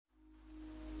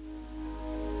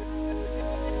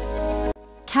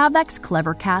Cavex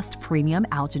CleverCast Premium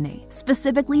Alginate,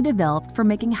 specifically developed for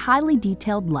making highly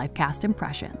detailed life cast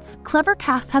impressions.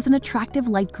 CleverCast has an attractive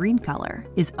light green color,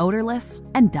 is odorless,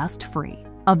 and dust-free.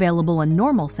 Available in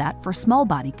normal set for small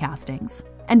body castings,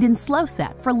 and in slow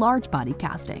set for large body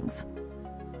castings.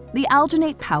 The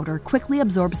alginate powder quickly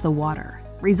absorbs the water,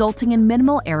 resulting in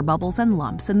minimal air bubbles and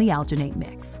lumps in the alginate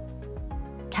mix.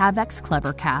 Cavex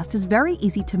CleverCast is very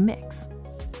easy to mix.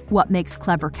 What makes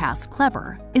CleverCast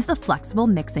clever is the flexible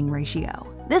mixing ratio.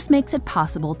 This makes it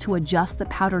possible to adjust the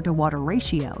powder-to-water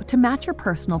ratio to match your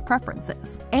personal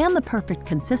preferences and the perfect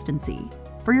consistency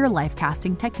for your life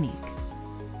casting technique.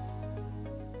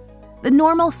 The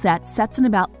normal set sets in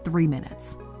about 3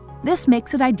 minutes. This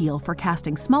makes it ideal for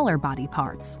casting smaller body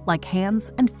parts like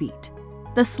hands and feet.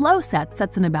 The slow set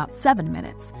sets in about 7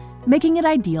 minutes, making it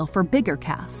ideal for bigger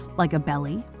casts like a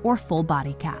belly or full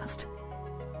body cast.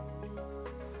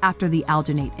 After the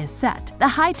alginate is set, the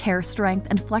high tear strength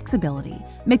and flexibility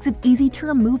makes it easy to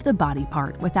remove the body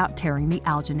part without tearing the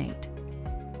alginate.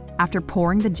 After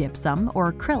pouring the gypsum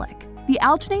or acrylic, the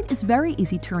alginate is very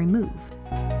easy to remove,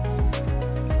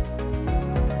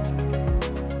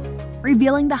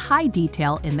 revealing the high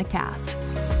detail in the cast.